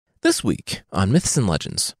This week on Myths and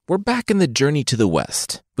Legends, we're back in the journey to the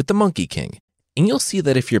West with the Monkey King, and you'll see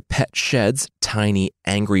that if your pet sheds tiny,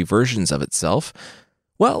 angry versions of itself,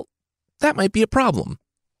 well, that might be a problem,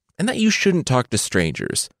 and that you shouldn't talk to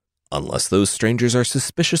strangers, unless those strangers are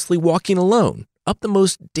suspiciously walking alone up the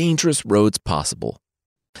most dangerous roads possible.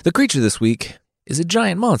 The creature this week is a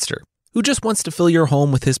giant monster who just wants to fill your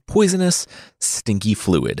home with his poisonous, stinky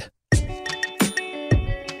fluid.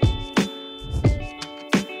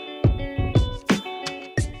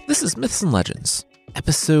 This is Myths and Legends,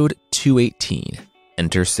 episode 218,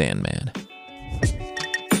 Enter Sandman.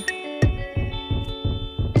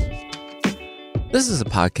 This is a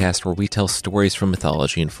podcast where we tell stories from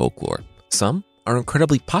mythology and folklore. Some are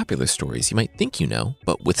incredibly popular stories you might think you know,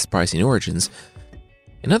 but with surprising origins,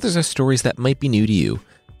 and others are stories that might be new to you,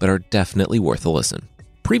 but are definitely worth a listen.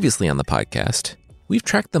 Previously on the podcast, we've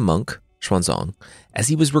tracked the monk, Xuanzang, as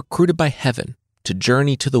he was recruited by heaven to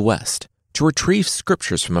journey to the West, to retrieve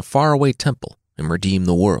scriptures from a faraway temple and redeem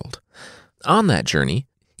the world. On that journey,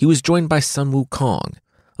 he was joined by Sun Wukong,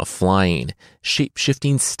 a flying,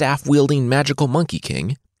 shape-shifting, staff-wielding magical monkey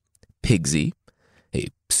king, Pigsy, a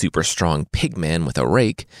super-strong pigman with a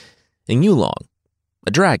rake, and Yulong,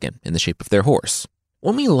 a dragon in the shape of their horse.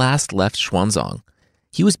 When we last left Xuanzang,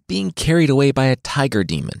 he was being carried away by a tiger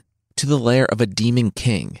demon to the lair of a demon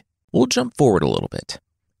king. We'll jump forward a little bit.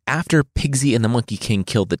 After Pigsy and the Monkey King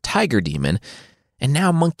killed the tiger demon, and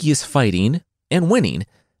now Monkey is fighting and winning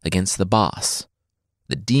against the boss,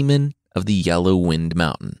 the demon of the Yellow Wind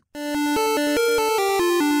Mountain.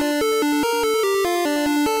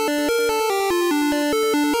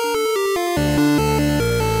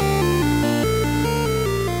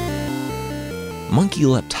 Monkey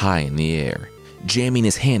leapt high in the air, jamming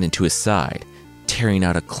his hand into his side, tearing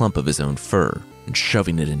out a clump of his own fur and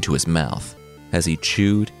shoving it into his mouth. As he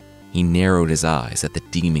chewed, he narrowed his eyes at the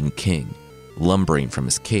Demon King, lumbering from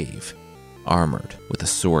his cave, armored with a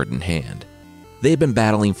sword in hand. They had been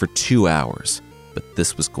battling for 2 hours, but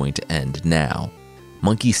this was going to end now.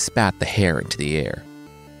 Monkey spat the hair into the air,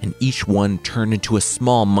 and each one turned into a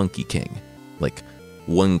small Monkey King, like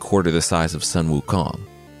 1/4 the size of Sun Wukong.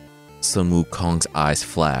 Sun Wukong's eyes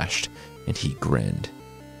flashed, and he grinned.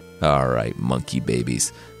 "All right, monkey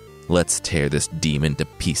babies, let's tear this demon to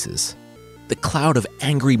pieces." The cloud of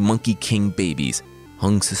angry Monkey King babies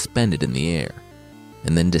hung suspended in the air,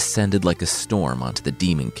 and then descended like a storm onto the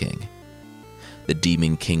Demon King. The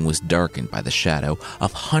Demon King was darkened by the shadow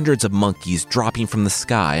of hundreds of monkeys dropping from the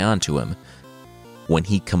sky onto him, when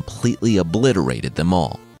he completely obliterated them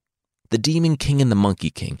all. The Demon King and the Monkey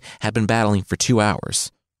King had been battling for 2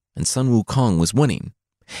 hours, and Sun Wukong was winning.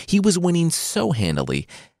 He was winning so handily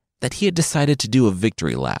that he had decided to do a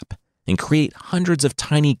victory lap and create hundreds of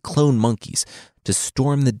tiny clone monkeys to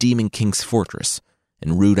storm the Demon King's fortress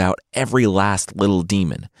and root out every last little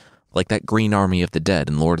demon, like that green army of the dead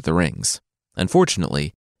in Lord of the Rings.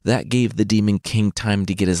 Unfortunately, that gave the Demon King time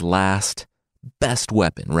to get his last, best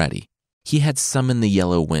weapon ready. He had summoned the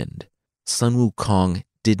Yellow Wind. Sun Wukong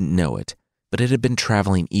didn't know it, but it had been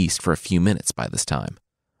traveling east for a few minutes by this time,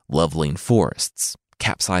 leveling forests,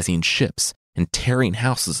 capsizing ships, and tearing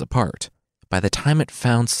houses apart. By the time it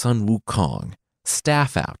found Sun Wukong,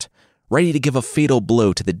 staff out, ready to give a fatal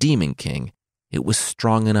blow to the Demon King, it was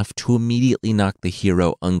strong enough to immediately knock the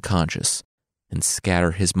hero unconscious and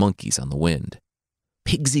scatter his monkeys on the wind.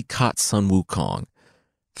 Pigsy caught Sun Wukong,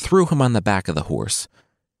 threw him on the back of the horse,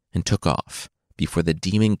 and took off before the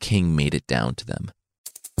Demon King made it down to them.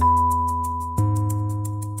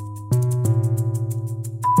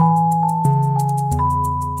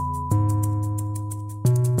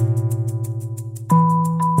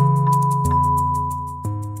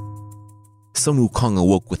 Sun Wukong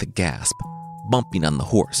awoke with a gasp, bumping on the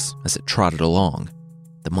horse as it trotted along.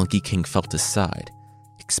 The Monkey King felt his side,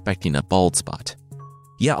 expecting a bald spot.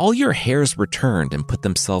 "Yeah, all your hairs returned and put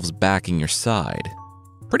themselves back in your side.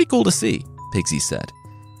 Pretty cool to see," Pigsy said,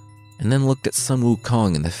 and then looked at Sun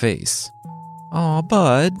Wukong in the face. "Aw,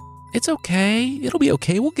 bud, it's okay. It'll be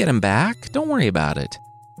okay. We'll get him back. Don't worry about it."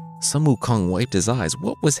 Sun Wukong wiped his eyes.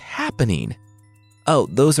 What was happening? "Oh,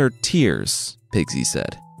 those are tears," Pigsy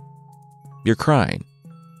said. "You're crying."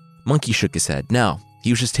 Monkey shook his head. No, he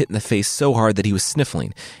was just hit in the face so hard that he was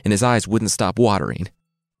sniffling, and his eyes wouldn't stop watering.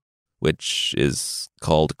 "Which is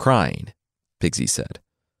called crying," Pigsy said,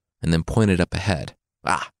 and then pointed up ahead.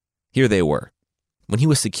 Here they were. When he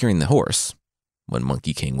was securing the horse, when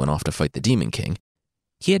Monkey King went off to fight the Demon King,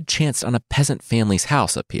 he had chanced on a peasant family's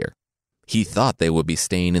house up here. He thought they would be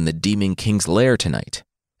staying in the Demon King's lair tonight,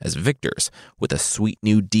 as victors with a sweet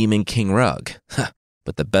new Demon King rug.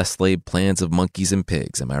 But the best laid plans of monkeys and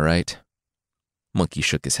pigs, am I right? Monkey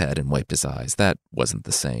shook his head and wiped his eyes. That wasn't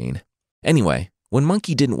the saying. Anyway, when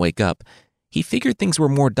Monkey didn't wake up, he figured things were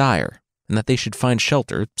more dire and that they should find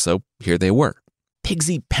shelter, so here they were.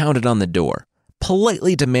 Pigsy pounded on the door,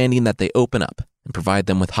 politely demanding that they open up and provide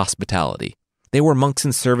them with hospitality. They were monks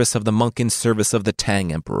in service of the monk in service of the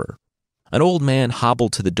Tang Emperor. An old man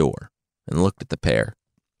hobbled to the door and looked at the pair.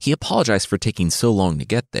 He apologized for taking so long to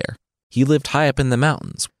get there. He lived high up in the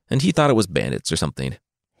mountains, and he thought it was bandits or something.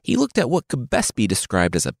 He looked at what could best be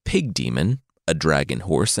described as a pig demon, a dragon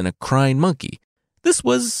horse, and a crying monkey. This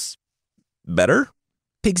was better.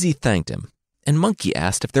 Pigsy thanked him, and Monkey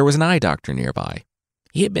asked if there was an eye doctor nearby.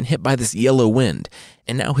 He had been hit by this yellow wind,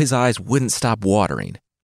 and now his eyes wouldn't stop watering.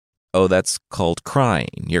 "Oh, that's called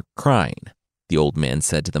crying. You're crying," the old man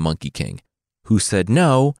said to the Monkey King, who said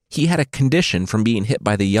no, he had a condition from being hit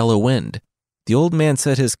by the yellow wind. The old man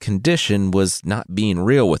said his condition was not being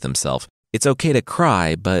real with himself. It's okay to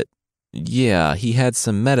cry, but yeah, he had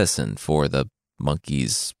some medicine for the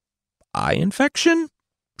monkey's eye infection?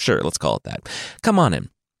 Sure, let's call it that. Come on in.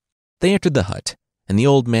 They entered the hut, and the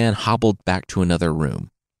old man hobbled back to another room,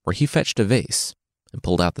 where he fetched a vase and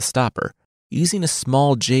pulled out the stopper, using a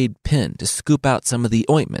small jade pin to scoop out some of the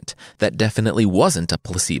ointment that definitely wasn't a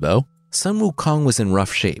placebo. Sun Wukong was in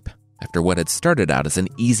rough shape after what had started out as an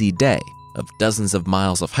easy day of dozens of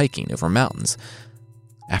miles of hiking over mountains.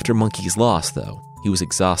 After Monkey's loss, though, he was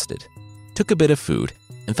exhausted, took a bit of food,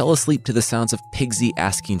 and fell asleep to the sounds of Pigsy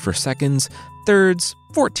asking for seconds, thirds,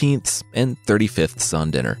 14ths, and 35ths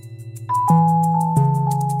on dinner.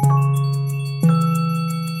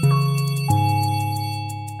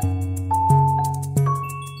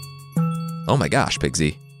 "Oh my gosh,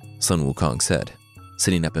 Pigsy," Sun Wukong said,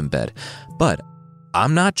 sitting up in bed. "But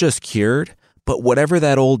I'm not just cured, but whatever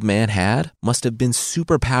that old man had must have been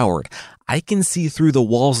super-powered. I can see through the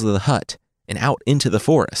walls of the hut and out into the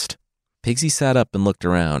forest." Pigsy sat up and looked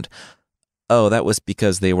around. Oh, that was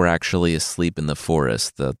because they were actually asleep in the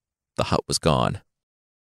forest. The hut was gone.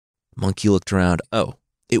 Monkey looked around. Oh,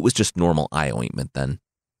 it was just normal eye ointment then.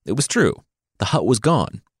 It was true. The hut was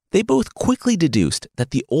gone. They both quickly deduced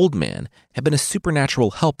that the old man had been a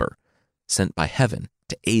supernatural helper sent by heaven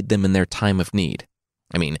to aid them in their time of need.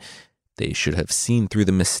 I mean, they should have seen through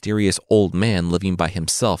the mysterious old man living by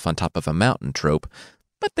himself on top of a mountain trope,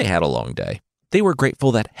 but they had a long day. They were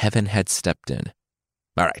grateful that heaven had stepped in.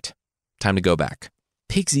 All right, time to go back.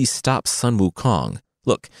 Pigsy stopped Sun Wukong.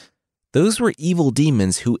 "Look, those were evil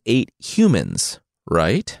demons who ate humans,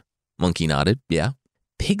 right?" Monkey nodded, yeah.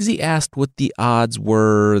 Pigsy asked what the odds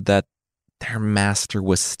were that their master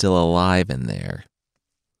was still alive in there.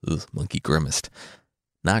 Ugh, Monkey grimaced.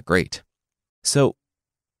 Not great. "So,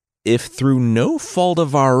 if through no fault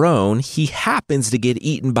of our own he happens to get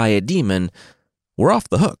eaten by a demon, we're off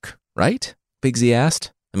the hook, right?" Pigsy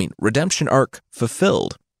asked. I mean, redemption arc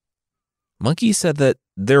fulfilled. Monkey said that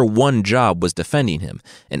their one job was defending him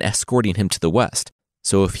and escorting him to the west.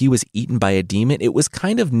 So if he was eaten by a demon, it was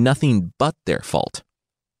kind of nothing but their fault.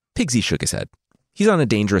 Pigsy shook his head. He's on a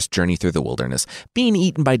dangerous journey through the wilderness. Being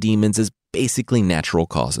eaten by demons is basically natural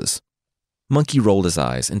causes. Monkey rolled his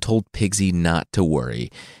eyes and told Pigsy not to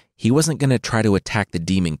worry. He wasn't going to try to attack the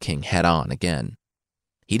Demon King head on again.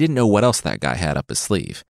 He didn't know what else that guy had up his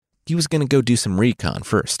sleeve. He was going to go do some recon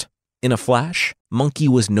first. In a flash, Monkey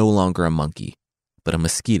was no longer a monkey, but a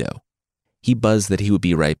mosquito. He buzzed that he would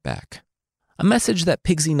be right back. A message that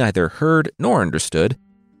Pigsy neither heard nor understood,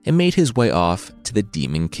 and made his way off to the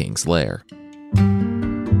Demon King's lair.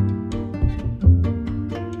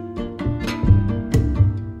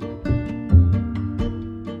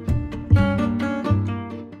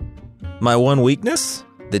 "My one weakness?"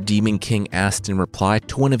 the Demon King asked in reply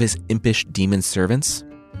to one of his impish demon servants.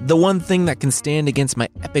 "The one thing that can stand against my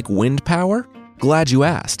epic wind power? Glad you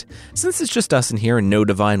asked. Since it's just us in here and no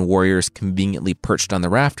divine warriors conveniently perched on the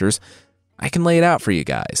rafters, I can lay it out for you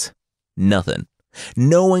guys. Nothing.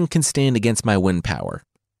 No one can stand against my wind power.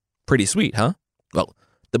 Pretty sweet, huh? Well,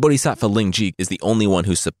 the Bodhisattva Lingji is the only one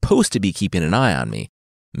who's supposed to be keeping an eye on me,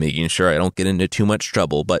 making sure I don't get into too much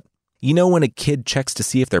trouble, but you know when a kid checks to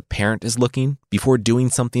see if their parent is looking before doing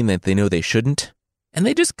something that they know they shouldn't, and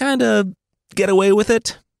they just kind of get away with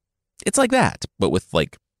it? It's like that, but with,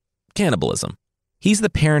 cannibalism. He's the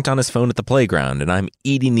parent on his phone at the playground, and I'm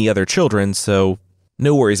eating the other children, so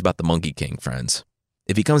no worries about the Monkey King, friends.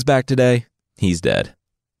 If he comes back today, he's dead."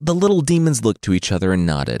 The little demons looked to each other and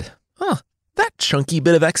nodded. Huh, that chunky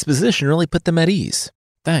bit of exposition really put them at ease.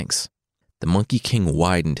 Thanks. The Monkey King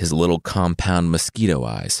widened his little compound mosquito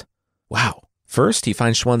eyes. Wow, first he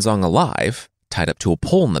finds Xuanzang alive, tied up to a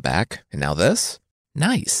pole in the back, and now this?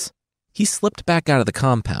 Nice. He slipped back out of the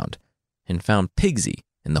compound and found Pigsy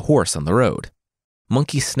and the horse on the road.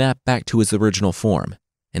 Monkey snapped back to his original form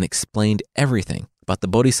and explained everything about the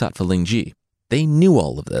Bodhisattva Lingji. They knew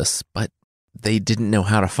all of this, but they didn't know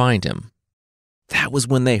how to find him. That was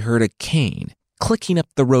when they heard a cane clicking up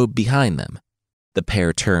the road behind them. The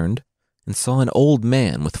pair turned and saw an old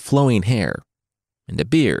man with flowing hair and a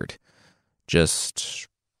beard, just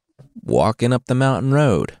walking up the mountain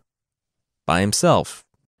road by himself.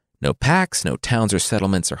 No packs, no towns or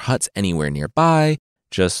settlements or huts anywhere nearby,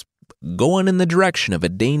 just going in the direction of a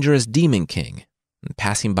dangerous demon king and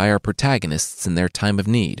passing by our protagonists in their time of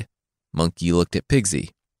need. Monkey looked at Pigsy.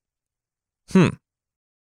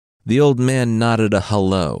 The old man nodded a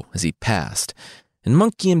hello as he passed, and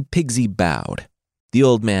Monkey and Pigsy bowed. The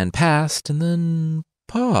old man passed and then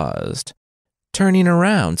paused, turning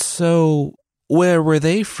around. So, where were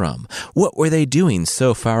they from? What were they doing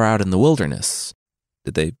so far out in the wilderness?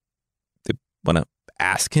 Did they want to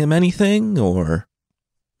ask him anything, or?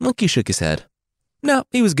 Monkey shook his head. No,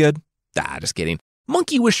 he was good. Just kidding.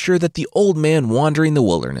 Monkey was sure that the old man wandering the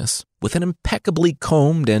wilderness with an impeccably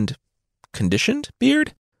combed and conditioned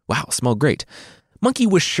beard? Wow, smelled great. Monkey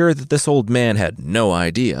was sure that this old man had no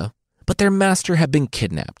idea, but their master had been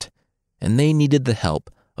kidnapped, and they needed the help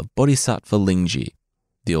of Bodhisattva Lingji.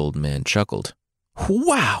 The old man chuckled.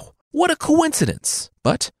 Wow, what a coincidence!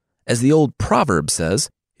 But, as the old proverb says,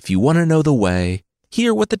 if you want to know the way,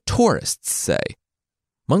 hear what the tourists say.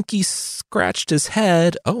 Monkey scratched his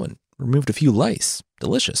head, and removed a few lice.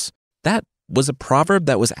 Delicious. That was a proverb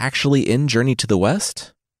that was actually in Journey to the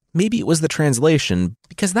West? Maybe it was the translation,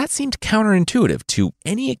 because that seemed counterintuitive to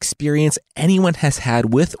any experience anyone has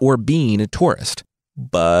had with or being a tourist.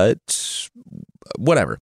 But,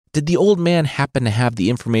 whatever. Did the old man happen to have the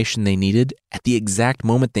information they needed at the exact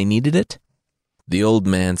moment they needed it? The old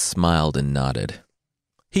man smiled and nodded.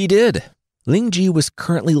 He did. Lingji was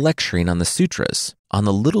currently lecturing on the sutras on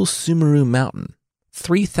the Little Sumeru Mountain,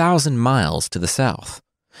 3,000 miles to the south.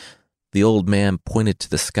 The old man pointed to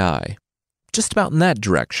the sky, just about in that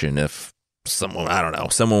direction if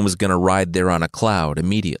someone was going to ride there on a cloud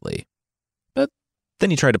immediately. But then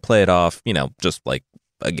he tried to play it off, just like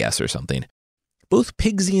a guess or something. Both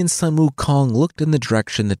Pigsy and Sun Wukong looked in the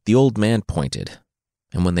direction that the old man pointed,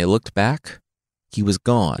 and when they looked back, he was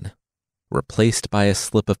gone, replaced by a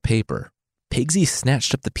slip of paper. Pigsy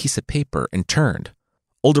snatched up the piece of paper and turned.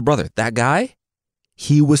 Older brother, that guy?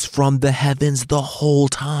 He was from the heavens the whole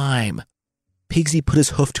time. Pigsy put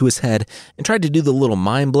his hoof to his head and tried to do the little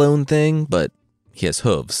mind-blown thing, but he has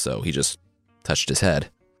hooves, so he just touched his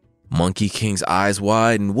head. Monkey King's eyes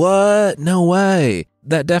widened. What? No way.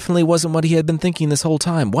 That definitely wasn't what he had been thinking this whole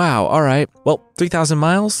time. Wow, all right. Well, 3,000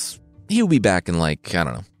 miles? He'll be back in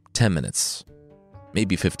 10 minutes.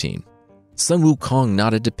 Maybe 15. Sun Wukong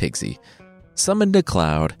nodded to Pigsy, summoned a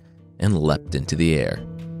cloud, and leapt into the air.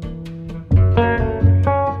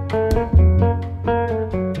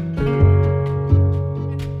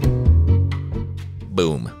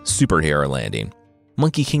 Boom, superhero landing.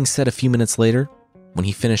 Monkey King said a few minutes later, when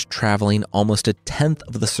he finished traveling almost a tenth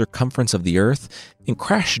of the circumference of the earth and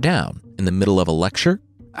crashed down in the middle of a lecture,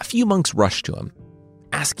 a few monks rushed to him,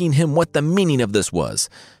 asking him what the meaning of this was.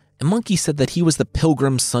 And Monkey said that he was the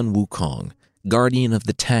pilgrim Sun Wukong, guardian of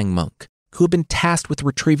the Tang monk, who had been tasked with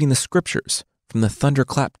retrieving the scriptures from the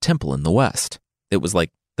Thunderclap Temple in the west. It was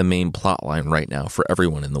like the main plotline right now for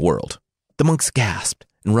everyone in the world. The monks gasped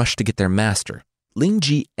and rushed to get their master.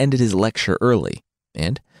 Lingji ended his lecture early,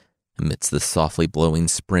 and, amidst the softly blowing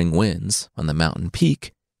spring winds on the mountain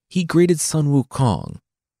peak, he greeted Sun Wukong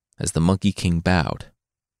as the Monkey King bowed.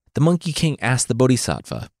 The Monkey King asked the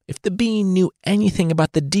Bodhisattva if the being knew anything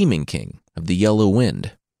about the Demon King of the Yellow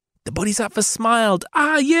Wind. The Bodhisattva smiled.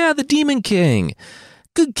 Yeah, the Demon King.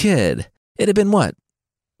 Good kid. It had been what?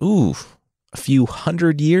 A few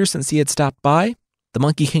 100 years since he had stopped by? The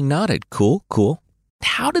Monkey King nodded. Cool.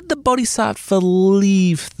 How did the Bodhisattva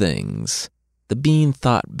leave things? The being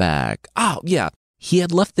thought back. Yeah, he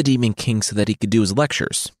had left the Demon King so that he could do his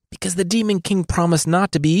lectures, because the Demon King promised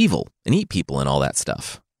not to be evil and eat people and all that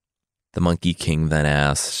stuff. The Monkey King then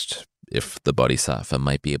asked if the Bodhisattva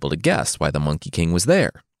might be able to guess why the Monkey King was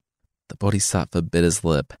there. The Bodhisattva bit his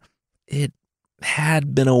lip. It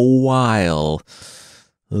had been a while.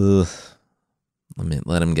 Let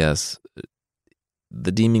him guess.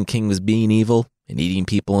 The Demon King was being evil and eating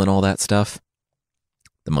people and all that stuff?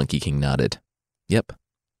 The Monkey King nodded. Yep.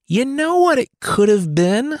 You know what it could have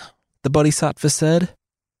been? The Bodhisattva said.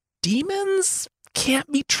 Demons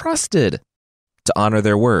can't be trusted. To honor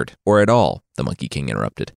their word, or at all, the Monkey King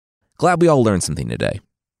interrupted. Glad we all learned something today.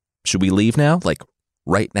 Should we leave now?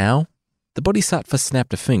 Right now? The Bodhisattva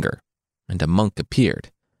snapped a finger, and a monk appeared.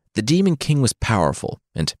 The Demon King was powerful,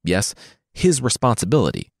 and yes, his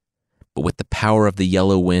responsibility. But with the power of the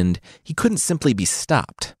yellow wind, he couldn't simply be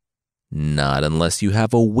stopped. Not unless you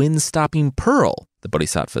have a wind-stopping pearl, the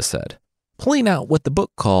Bodhisattva said, pulling out what the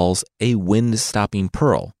book calls a wind-stopping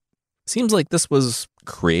pearl. Seems like this was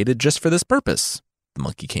created just for this purpose, the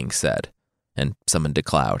Monkey King said, and summoned a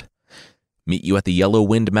cloud. Meet you at the Yellow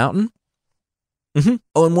Wind Mountain?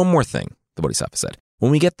 Oh, and one more thing, the Bodhisattva said.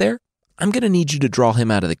 When we get there, I'm going to need you to draw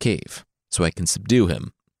him out of the cave so I can subdue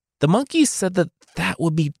him. The monkey said that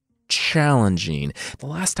would be challenging. The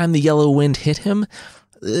last time the yellow wind hit him,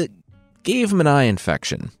 it gave him an eye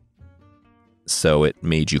infection. So it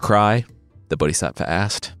made you cry? The Bodhisattva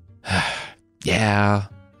asked. Yeah,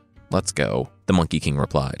 let's go, the Monkey King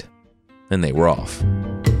replied. And they were off.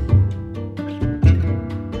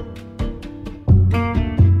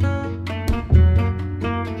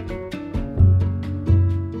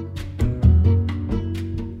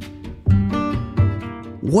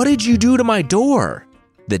 What did you do to my door?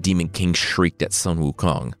 The Demon King shrieked at Sun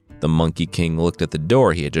Wukong. The Monkey King looked at the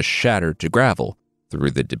door he had just shattered to gravel.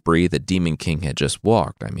 Through the debris the Demon King had just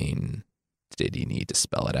walked. Did he need to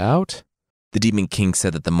spell it out? The Demon King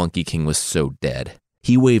said that the Monkey King was so dead.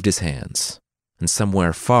 He waved his hands, and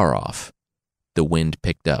somewhere far off, the wind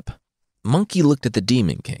picked up. Monkey looked at the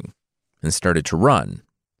Demon King and started to run,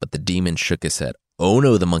 but the demon shook his head. Oh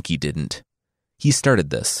no, the monkey didn't. He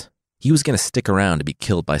started this. He was going to stick around to be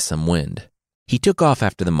killed by some wind. He took off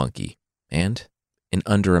after the monkey, and, in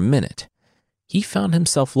under a minute, he found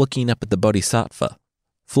himself looking up at the Bodhisattva,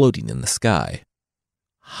 floating in the sky.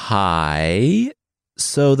 Hi.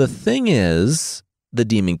 So the thing is, the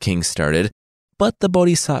Demon King started, but the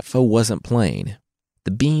Bodhisattva wasn't playing.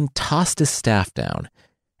 The being tossed his staff down,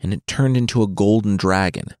 and it turned into a golden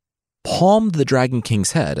dragon, palmed the Dragon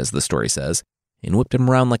King's head, as the story says, and whipped him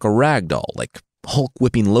around like a rag doll, like Hulk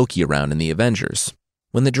whipping Loki around in the Avengers.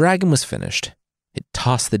 When the dragon was finished, it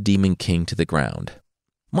tossed the Demon King to the ground.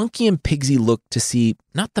 Monkey and Pigsy looked to see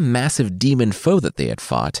not the massive demon foe that they had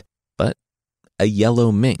fought, but a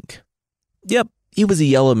yellow mink. Yep, he was a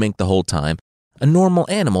yellow mink the whole time, a normal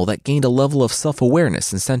animal that gained a level of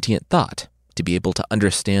self-awareness and sentient thought to be able to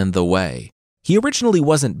understand the way. He originally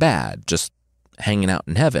wasn't bad, just hanging out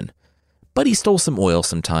in heaven, but he stole some oil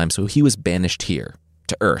sometime, so he was banished here,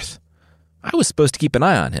 to Earth. I was supposed to keep an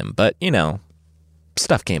eye on him, but,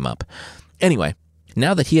 stuff came up. Anyway,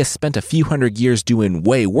 now that he has spent a few hundred years doing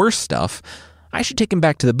way worse stuff, I should take him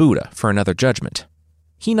back to the Buddha for another judgment.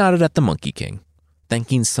 He nodded at the Monkey King,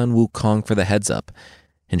 thanking Sun Wukong for the heads up,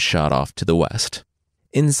 and shot off to the west.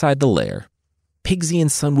 Inside the lair, Pigsy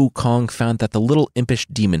and Sun Wukong found that the little impish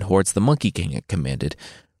demon hordes the Monkey King had commanded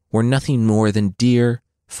were nothing more than deer,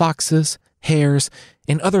 foxes, hares,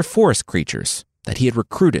 and other forest creatures that he had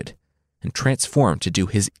recruited and transformed to do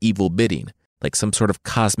his evil bidding, like some sort of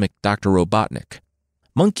cosmic Dr. Robotnik.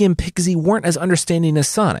 Monkey and Pigsy weren't as understanding as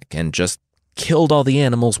Sonic and just killed all the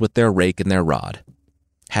animals with their rake and their rod.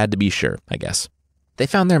 Had to be sure, I guess. They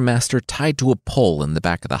found their master tied to a pole in the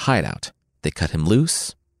back of the hideout. They cut him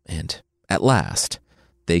loose, and at last,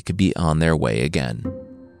 they could be on their way again.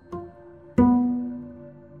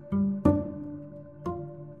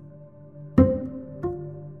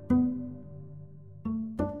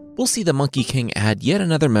 We'll see the Monkey King add yet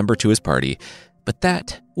another member to his party, but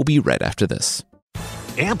that will be right after this.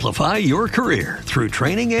 Amplify your career through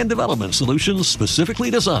training and development solutions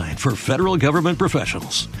specifically designed for federal government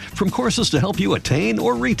professionals. From courses to help you attain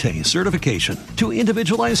or retain certification, to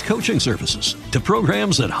individualized coaching services, to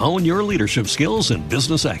programs that hone your leadership skills and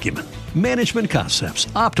business acumen, Management Concepts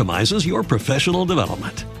optimizes your professional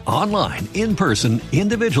development. Online, in person,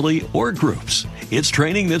 individually, or groups, it's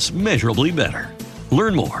training that's measurably better.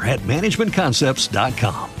 Learn more at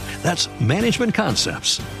managementconcepts.com. That's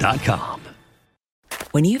managementconcepts.com.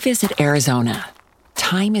 When you visit Arizona,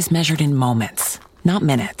 time is measured in moments, not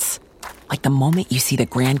minutes. Like the moment you see the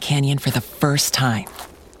Grand Canyon for the first time.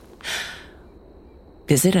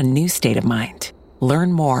 Visit a new state of mind.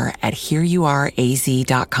 Learn more at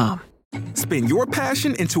hereyouareaz.com. Spin your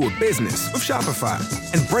passion into a business with Shopify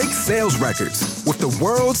and break sales records with the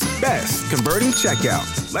world's best converting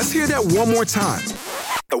checkout. Let's hear that one more time.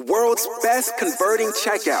 The world's best converting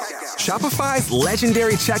checkout. Shopify's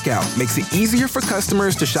legendary checkout makes it easier for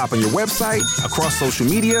customers to shop on your website, across social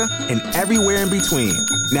media, and everywhere in between.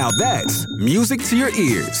 Now that's music to your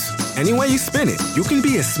ears. Any way you spin it, you can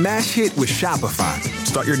be a smash hit with Shopify.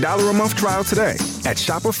 Start your $1 a month trial today at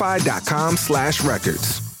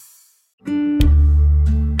shopify.com/records.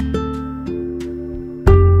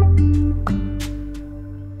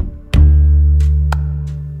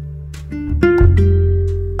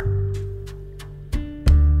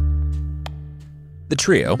 The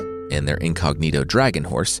trio, and their incognito dragon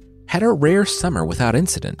horse had a rare summer without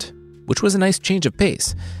incident, which was a nice change of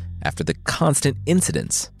pace after the constant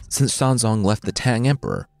incidents since Sanzong left the Tang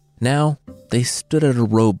Emperor. Now, they stood at a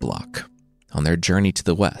roadblock on their journey to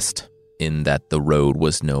the west, in that the road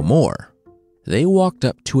was no more. They walked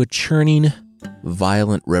up to a churning,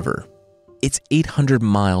 violent river. "It's 800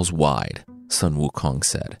 miles wide," Sun Wukong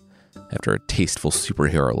said, after a tasteful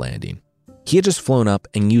superhero landing. He had just flown up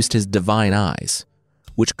and used his divine eyes,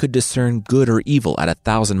 which could discern good or evil at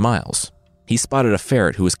 1,000 miles. He spotted a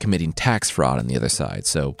ferret who was committing tax fraud on the other side,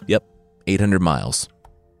 so, yep, 800 miles.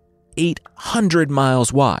 800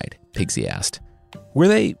 miles wide, Pigsy asked. Were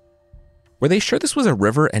they sure this was a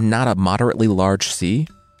river and not a moderately large sea?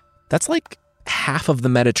 That's like half of the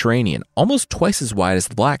Mediterranean, almost twice as wide as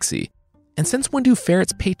the Black Sea. And since when do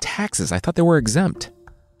ferrets pay taxes? I thought they were exempt.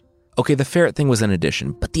 Okay, the ferret thing was an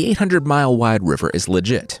addition, but the 800-mile wide river is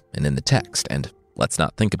legit and in the text, and let's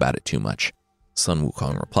not think about it too much, Sun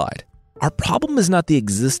Wukong replied. Our problem is not the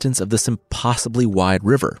existence of this impossibly wide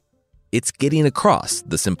river. It's getting across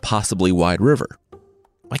this impossibly wide river.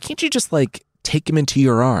 Why can't you just, take him into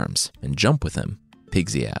your arms and jump with him?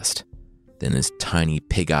 Pigsy asked. Then his tiny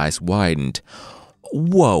pig eyes widened.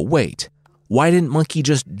 Whoa, wait. Why didn't Monkey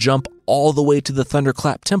just jump all the way to the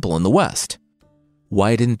Thunderclap Temple in the west?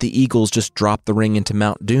 Why didn't the Eagles just drop the ring into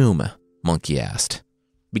Mount Doom? Monkey asked.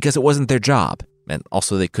 Because it wasn't their job, and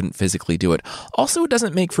also they couldn't physically do it. Also, it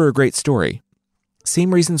doesn't make for a great story.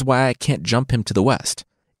 Same reasons why I can't jump him to the west.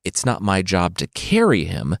 It's not my job to carry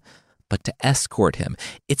him, but to escort him.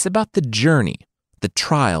 It's about the journey, the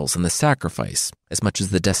trials, and the sacrifice, as much as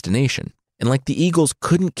the destination. And like the Eagles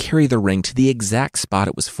couldn't carry the ring to the exact spot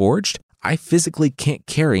it was forged, I physically can't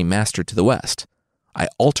carry Master to the west. I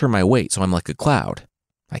alter my weight so I'm like a cloud.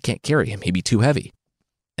 I can't carry him, he'd be too heavy.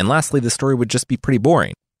 And lastly, the story would just be pretty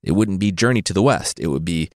boring. It wouldn't be Journey to the West. It would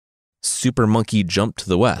be Super Monkey Jump to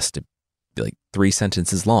the West. It'd be like 3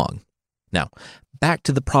 sentences long. Now, back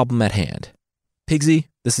to the problem at hand. Pigsy,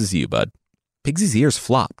 this is you, bud. Pigsy's ears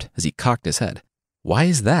flopped as he cocked his head. Why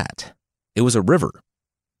is that? It was a river.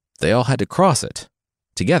 They all had to cross it.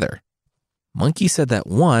 Together. Monkey said that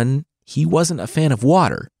 1, he wasn't a fan of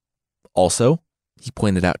water. Also, he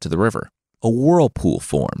pointed out to the river. A whirlpool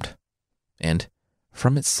formed. And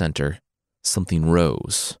from its center, something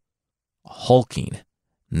rose. A hulking,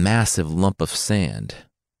 massive lump of sand,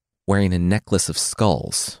 wearing a necklace of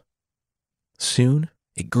skulls. Soon,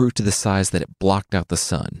 it grew to the size that it blocked out the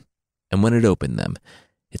sun, and when it opened them,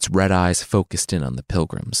 its red eyes focused in on the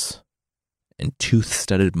pilgrims. And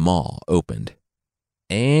tooth-studded maw opened.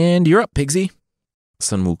 And you're up, Pigsy,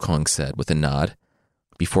 Sun Wukong said with a nod,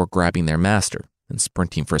 before grabbing their master and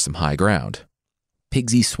sprinting for some high ground.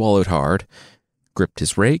 Pigsy swallowed hard, gripped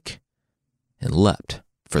his rake, and leapt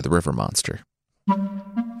for the river monster.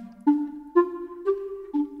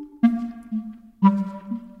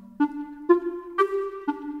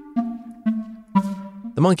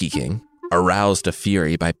 The Monkey King, aroused to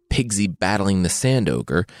fury by Pigsy battling the sand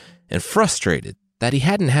ogre, and frustrated that he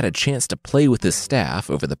hadn't had a chance to play with his staff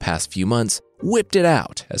over the past few months, whipped it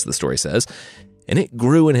out, as the story says, and it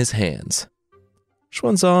grew in his hands.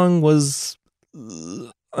 Xuanzang was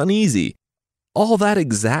uneasy. All that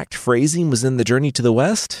exact phrasing was in the Journey to the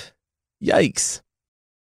West? Yikes.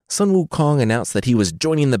 Sun Wukong announced that he was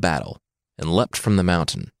joining the battle and leapt from the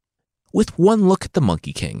mountain. With one look at the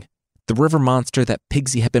Monkey King, the river monster that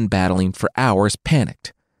Pigsy had been battling for hours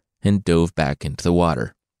panicked and dove back into the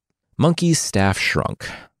water. Monkey's staff shrunk.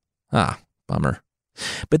 Bummer.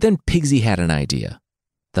 But then Pigsy had an idea.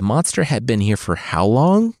 The monster had been here for how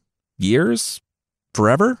long? Years?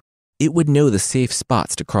 Forever? It would know the safe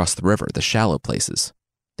spots to cross the river, the shallow places.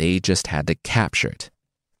 They just had to capture it.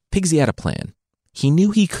 Pigsy had a plan. He knew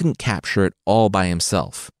he couldn't capture it all by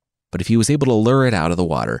himself, but if he was able to lure it out of the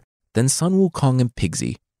water, then Sun Wukong and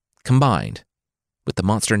Pigsy, combined, with the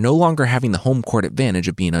monster no longer having the home court advantage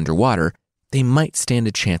of being underwater, they might stand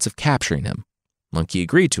a chance of capturing him. Monkey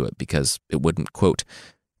agreed to it because it wouldn't, quote,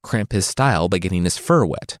 cramp his style by getting his fur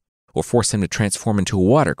wet, or force him to transform into a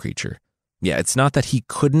water creature. Yeah, it's not that he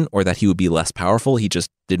couldn't or that he would be less powerful, he just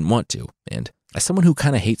didn't want to. And as someone who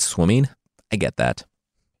kind of hates swimming, I get that.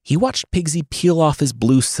 He watched Pigsy peel off his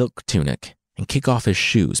blue silk tunic and kick off his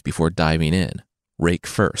shoes before diving in, rake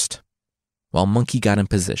first. While Monkey got in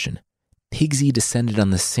position, Pigsy descended on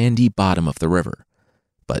the sandy bottom of the river.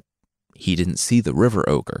 But he didn't see the river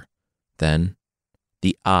ogre. Then,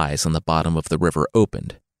 the eyes on the bottom of the river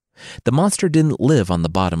opened. The monster didn't live on the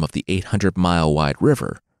bottom of the 800-mile-wide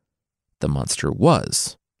river. The monster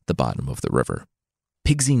was the bottom of the river.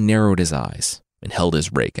 Pigsy narrowed his eyes and held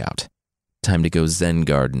his rake out. Time to go Zen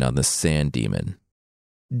garden on the sand demon.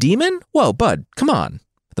 Demon? Whoa, bud, come on,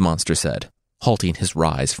 the monster said, halting his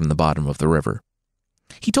rise from the bottom of the river.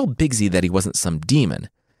 He told Pigsy that he wasn't some demon.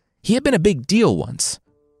 He had been a big deal once.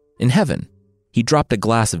 In heaven, he dropped a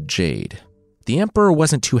glass of jade. The emperor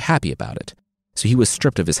wasn't too happy about it, so he was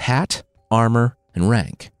stripped of his hat, armor, and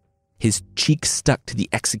rank. His cheek stuck to the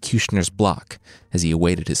executioner's block as he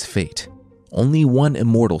awaited his fate. Only one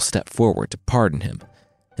immortal stepped forward to pardon him,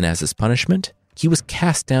 and as his punishment, he was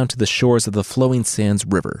cast down to the shores of the Flowing Sands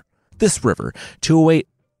River, this river, to await...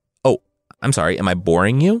 Oh, I'm sorry, am I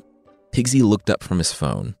boring you? Pigsy looked up from his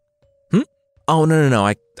phone. Oh,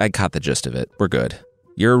 no, I caught the gist of it. We're good.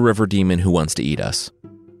 You're a river demon who wants to eat us.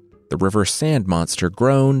 The river sand monster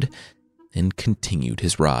groaned and continued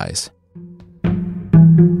his rise.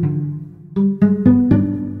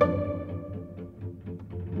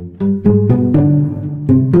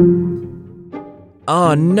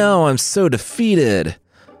 Oh no, I'm so defeated.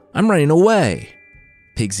 I'm running away,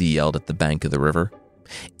 Pigsy yelled at the bank of the river.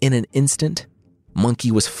 In an instant,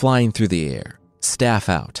 Monkey was flying through the air, staff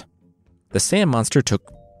out. The sand monster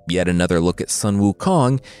took yet another look at Sun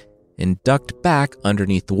Wukong and ducked back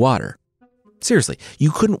underneath the water. Seriously,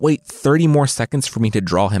 you couldn't wait 30 more seconds for me to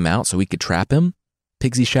draw him out so we could trap him?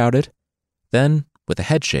 Pigsy shouted. Then, with a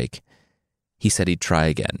head shake, he said he'd try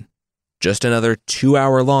again. Just another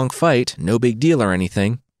 2-hour-long fight, no big deal or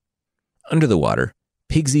anything. Under the water,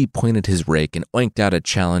 Pigsy pointed his rake and oinked out a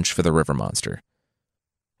challenge for the river monster,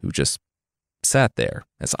 who just sat there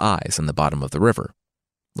as eyes on the bottom of the river,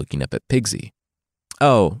 looking up at Pigsy.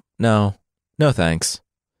 Oh, no thanks.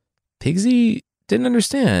 Pigsy didn't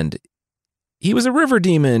understand. He was a river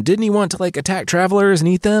demon. Didn't he want to, attack travelers and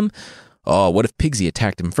eat them? Oh, what if Pigsy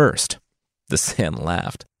attacked him first? The sand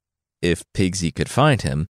laughed. If Pigsy could find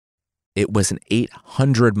him, it was an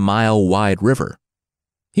 800-mile-wide river.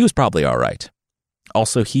 He was probably all right.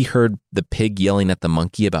 Also, he heard the pig yelling at the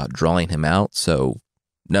monkey about drawing him out, so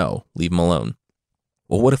no, leave him alone.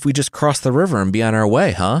 Well, what if we just cross the river and be on our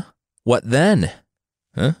way, huh? What then?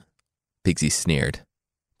 Huh? Pigsy sneered.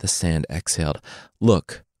 The sand exhaled.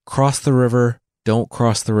 Look, cross the river, don't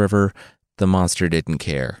cross the river. The monster didn't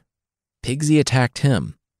care. Pigsy attacked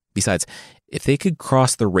him. Besides, if they could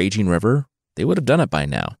cross the raging river, they would have done it by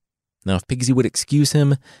now. Now, if Pigsy would excuse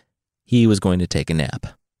him, he was going to take a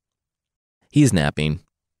nap. He's napping,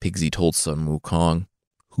 Pigsy told Sun Wukong,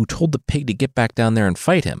 who told the pig to get back down there and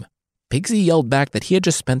fight him. Pigsy yelled back that he had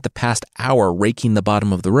just spent the past hour raking the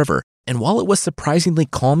bottom of the river, and while it was surprisingly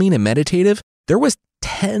calming and meditative, there was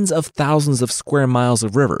tens of thousands of square miles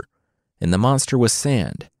of river, and the monster was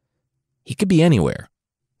sand. He could be anywhere.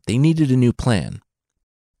 They needed a new plan.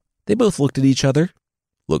 They both looked at each other,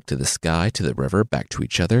 looked to the sky, to the river, back to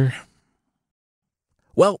each other.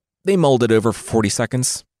 Well, they mulled it over for 40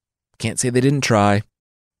 seconds. Can't say they didn't try.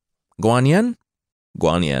 Guan Yin?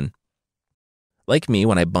 Guan Yin. Like me,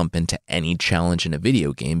 when I bump into any challenge in a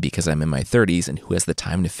video game because I'm in my 30s and who has the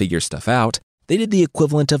time to figure stuff out, they did the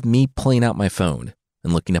equivalent of me pulling out my phone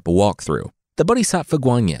and looking up a walkthrough. The Bodhisattva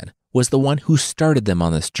Guan Yin was the one who started them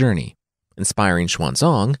on this journey, inspiring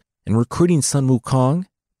Xuanzang and recruiting Sun Wukong,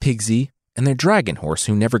 Pigsy, and their dragon horse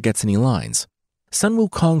who never gets any lines. Sun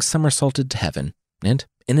Wukong somersaulted to heaven, and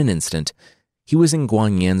in an instant, he was in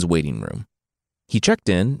Guan Yin's waiting room. He checked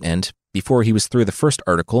in, and before he was through the first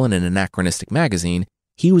article in an anachronistic magazine,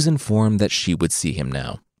 he was informed that she would see him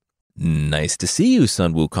now. Nice to see you,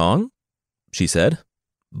 Sun Wukong, she said.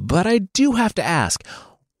 But I do have to ask,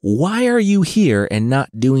 why are you here and not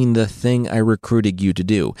doing the thing I recruited you to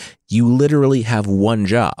do? You literally have one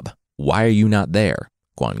job. Why are you not there?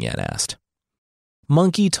 Guan Yin asked.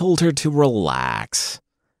 Monkey told her to relax.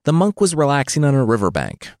 The monk was relaxing on a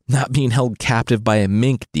riverbank, not being held captive by a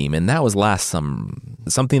mink demon. That was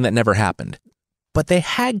something that never happened. But they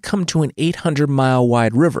had come to an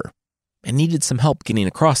 800-mile-wide river and needed some help getting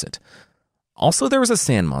across it. Also, there was a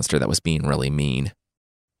sand monster that was being really mean.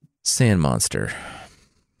 Sand monster,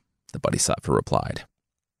 the Bodhisattva replied.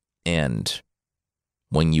 And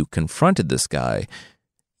when you confronted this guy,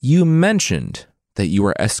 you mentioned that you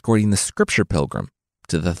were escorting the scripture pilgrim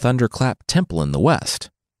to the Thunderclap Temple in the west.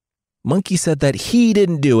 Monkey said that he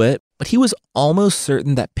didn't do it, but he was almost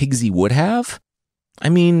certain that Pigsy would have. I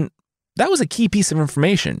mean, that was a key piece of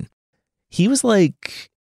information. He was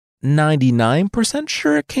 99%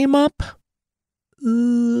 sure it came up.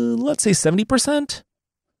 Let's say 70%.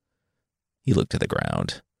 He looked to the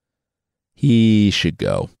ground. He should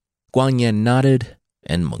go. Guan Yin nodded,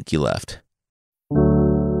 and Monkey left.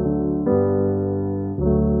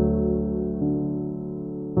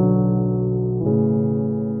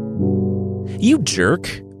 You jerk,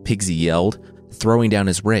 Pigsy yelled, throwing down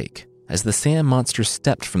his rake as the sand monster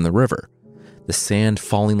stepped from the river. The the sand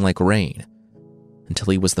falling like rain, until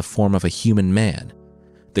he was the form of a human man,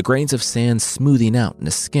 the grains of sand smoothing out into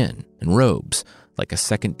skin and robes like a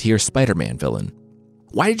second-tier Spider-Man villain.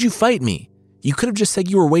 Why did you fight me? You could have just said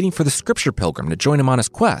you were waiting for the scripture pilgrim to join him on his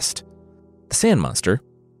quest. The sand monster,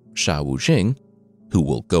 Sha Wu-jing, who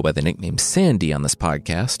will go by the nickname Sandy on this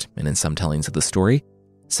podcast and in some tellings of the story,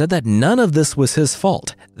 said that none of this was his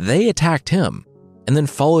fault. They attacked him and then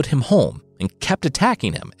followed him home and kept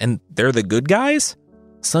attacking him, and they're the good guys?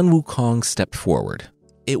 Sun Wukong stepped forward.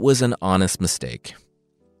 It was an honest mistake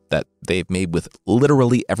that they've made with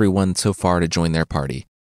literally everyone so far to join their party.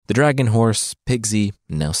 The dragon horse, Pigsy,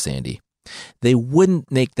 and now Sandy. They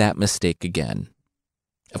wouldn't make that mistake again.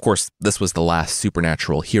 Of course, this was the last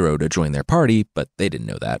supernatural hero to join their party, but they didn't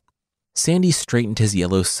know that. Sandy straightened his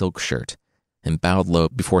yellow silk shirt and bowed low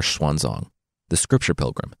before Xuanzang, the scripture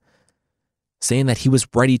pilgrim, saying that he was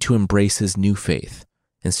ready to embrace his new faith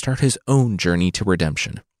and start his own journey to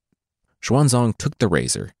redemption. Xuanzang took the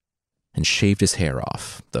razor and shaved his hair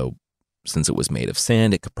off, though since it was made of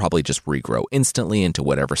sand, it could probably just regrow instantly into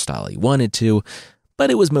whatever style he wanted to,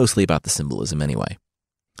 but it was mostly about the symbolism anyway.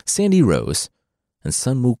 Sandy rose, and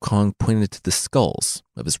Sun Wukong pointed to the skulls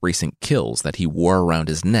of his recent kills that he wore around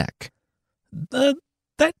his neck.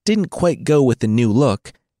 That didn't quite go with the new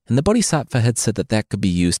look, and the Bodhisattva had said that could be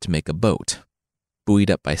used to make a boat,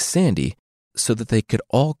 buoyed up by Sandy, so that they could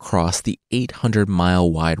all cross the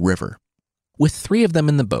 800-mile-wide river. With 3 of them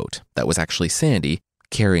in the boat, that was actually Sandy,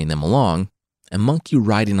 carrying them along, and Monkey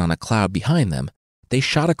riding on a cloud behind them, they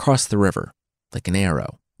shot across the river like an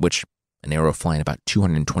arrow, which, an arrow flying about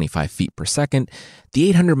 225 feet per second,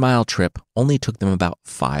 the 800-mile trip only took them about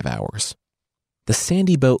 5 hours. The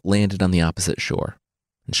Sandy boat landed on the opposite shore,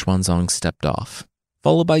 and Xuanzang stepped off,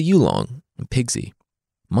 followed by Yulong and Pigsy.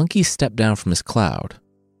 Monkey stepped down from his cloud,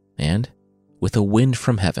 and, with a wind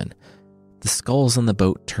from heaven, the skulls on the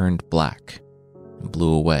boat turned black and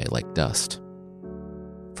blew away like dust.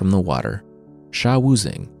 From the water, Sha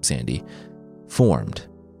Wu-jing, Sandy, formed,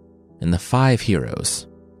 and the 5 heroes,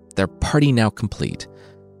 their party now complete,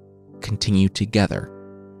 continue together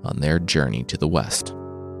on their journey to the west.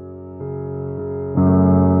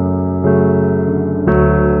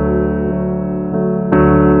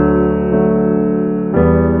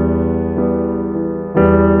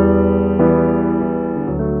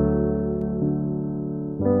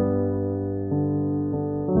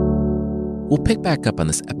 We'll pick back up on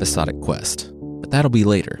this episodic quest, but that'll be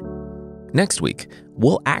later. Next week,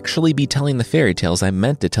 we'll actually be telling the fairy tales I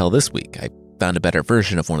meant to tell this week. I found a better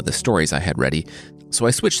version of one of the stories I had ready, so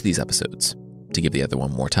I switched these episodes to give the other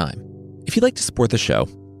one more time. If you'd like to support the show,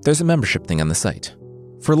 there's a membership thing on the site.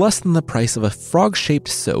 For less than the price of a frog-shaped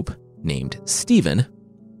soap named Steven,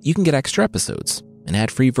 you can get extra episodes and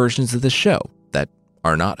ad-free versions of the show that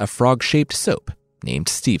are not a frog-shaped soap named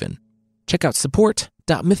Steven. Check out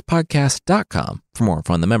support.mythpodcast.com for more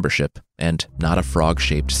info on the membership and not a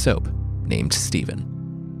frog-shaped soap named Steven.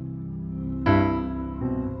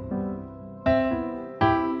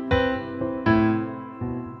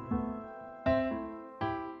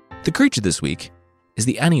 The creature this week is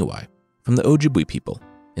the Aniwai from the Ojibwe people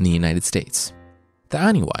in the United States. The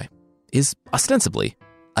Aniwai is ostensibly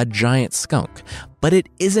a giant skunk, but it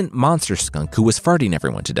isn't Monster Skunk who was farting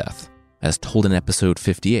everyone to death, as told in episode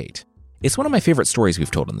 58. It's one of my favorite stories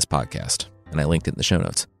we've told on this podcast, and I linked it in the show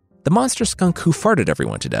notes. The monster skunk who farted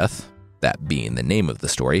everyone to death, that being the name of the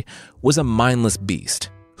story, was a mindless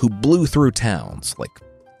beast who blew through towns, like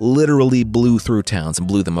literally blew through towns and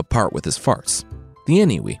blew them apart with his farts. The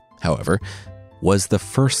Aniwi, however, was the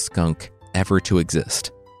first skunk ever to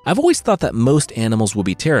exist. I've always thought that most animals would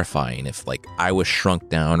be terrifying if, I was shrunk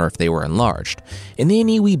down or if they were enlarged, and the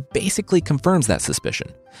Aniwi basically confirms that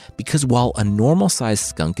suspicion, because while a normal-sized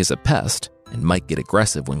skunk is a pest and might get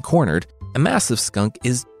aggressive when cornered, a massive skunk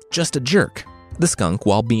is just a jerk. The skunk,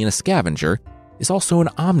 while being a scavenger, is also an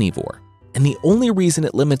omnivore, and the only reason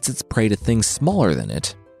it limits its prey to things smaller than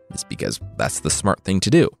it is because that's the smart thing to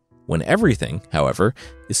do. When everything, however,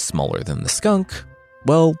 is smaller than the skunk,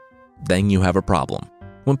 well, then you have a problem.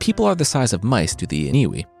 When people are the size of mice to the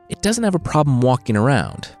Aniwi, it doesn't have a problem walking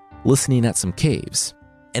around, listening at some caves,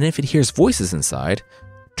 and if it hears voices inside,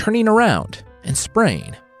 turning around and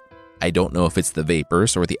spraying. I don't know if it's the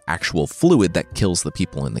vapors or the actual fluid that kills the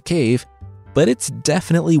people in the cave, but it's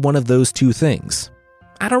definitely one of those two things.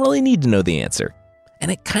 I don't really need to know the answer,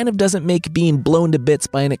 and it kind of doesn't make being blown to bits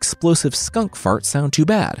by an explosive skunk fart sound too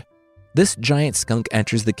bad. This giant skunk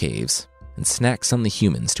enters the caves and snacks on the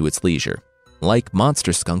humans to its leisure. Like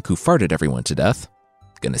Monster Skunk who farted everyone to death,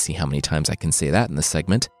 gonna see how many times I can say that in this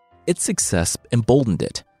segment, its success emboldened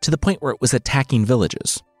it to the point where it was attacking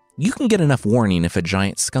villages. you can get enough warning if a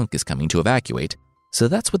giant skunk is coming to evacuate, so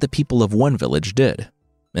that's what the people of one village did.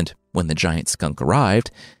 And when the giant skunk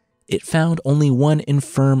arrived, it found only one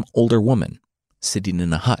infirm older woman sitting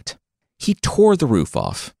in a hut. He tore the roof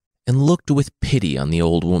off and looked with pity on the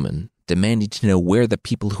old woman, demanding to know where the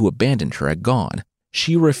people who abandoned her had gone.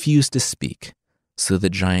 She refused to speak, so the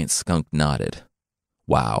giant skunk nodded.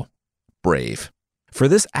 Wow, brave. For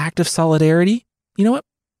this act of solidarity, you know what?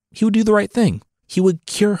 He would do the right thing. He would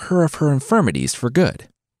cure her of her infirmities for good.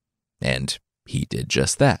 And he did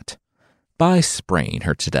just that, by spraying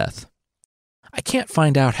her to death. I can't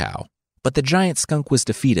find out how, but the giant skunk was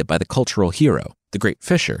defeated by the cultural hero, the Great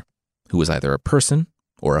Fisher, who was either a person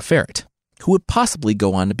or a ferret, who would possibly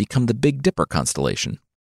go on to become the Big Dipper constellation.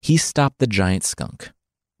 He stopped the giant skunk,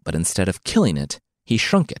 but instead of killing it, he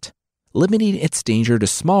shrunk it, limiting its danger to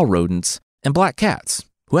small rodents and black cats,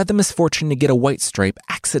 who had the misfortune to get a white stripe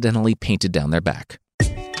accidentally painted down their back.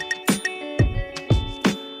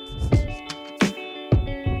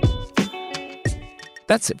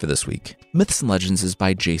 That's it for this week. Myths and Legends is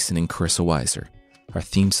by Jason and Carissa Weiser. Our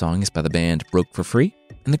theme song is by the band Broke for Free,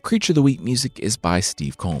 and the Creature of the Week music is by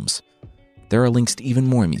Steve Combs. There are links to even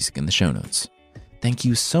more music in the show notes. Thank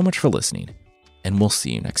you so much for listening, and we'll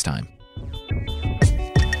see you next time.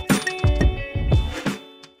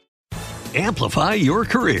 Amplify your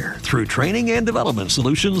career through training and development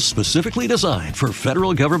solutions specifically designed for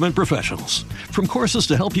federal government professionals. From courses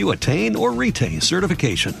to help you attain or retain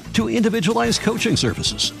certification, to individualized coaching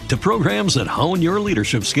services, to programs that hone your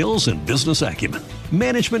leadership skills and business acumen,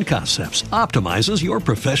 Management Concepts optimizes your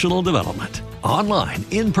professional development. Online,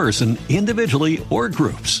 in person, individually, or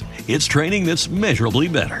groups, it's training that's measurably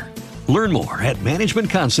better. Learn more at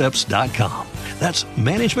managementconcepts.com. That's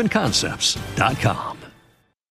managementconcepts.com.